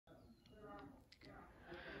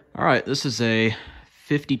All right, this is a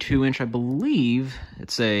 52-inch, I believe.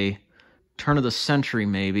 It's a turn of the century,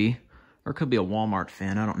 maybe. Or it could be a Walmart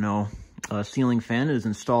fan, I don't know. A ceiling fan is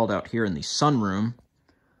installed out here in the sunroom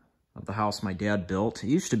of the house my dad built. It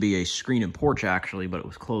used to be a screen and porch, actually, but it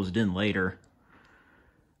was closed in later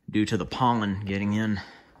due to the pollen getting in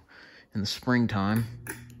the springtime.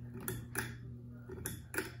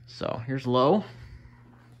 So, here's low.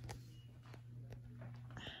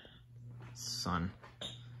 Sun.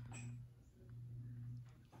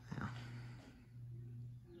 Yeah.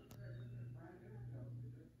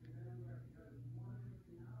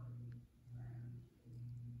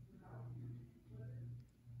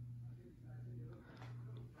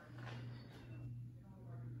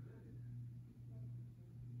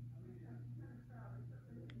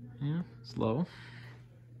 Yeah, it's low.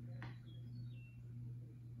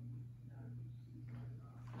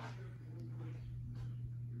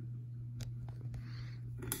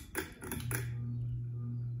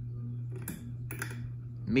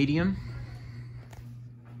 Medium.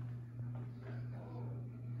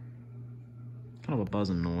 Kind of a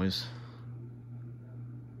buzzing noise.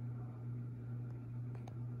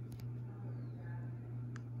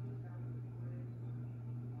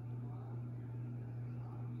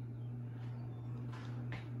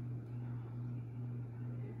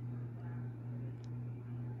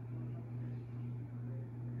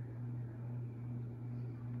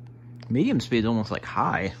 Medium speed is almost like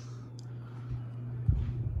high.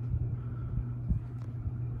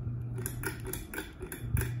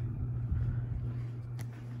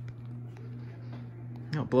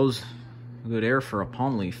 It blows good air for a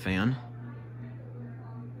palm leaf fan.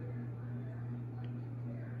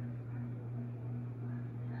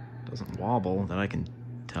 Doesn't wobble that I can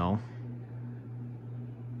tell.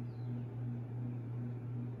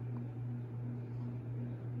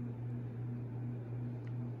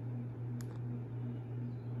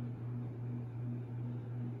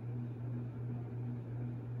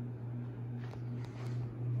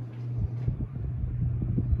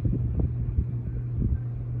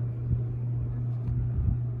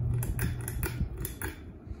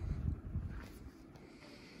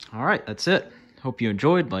 All right, that's it. Hope you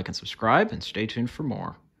enjoyed. Like and subscribe, and stay tuned for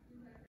more.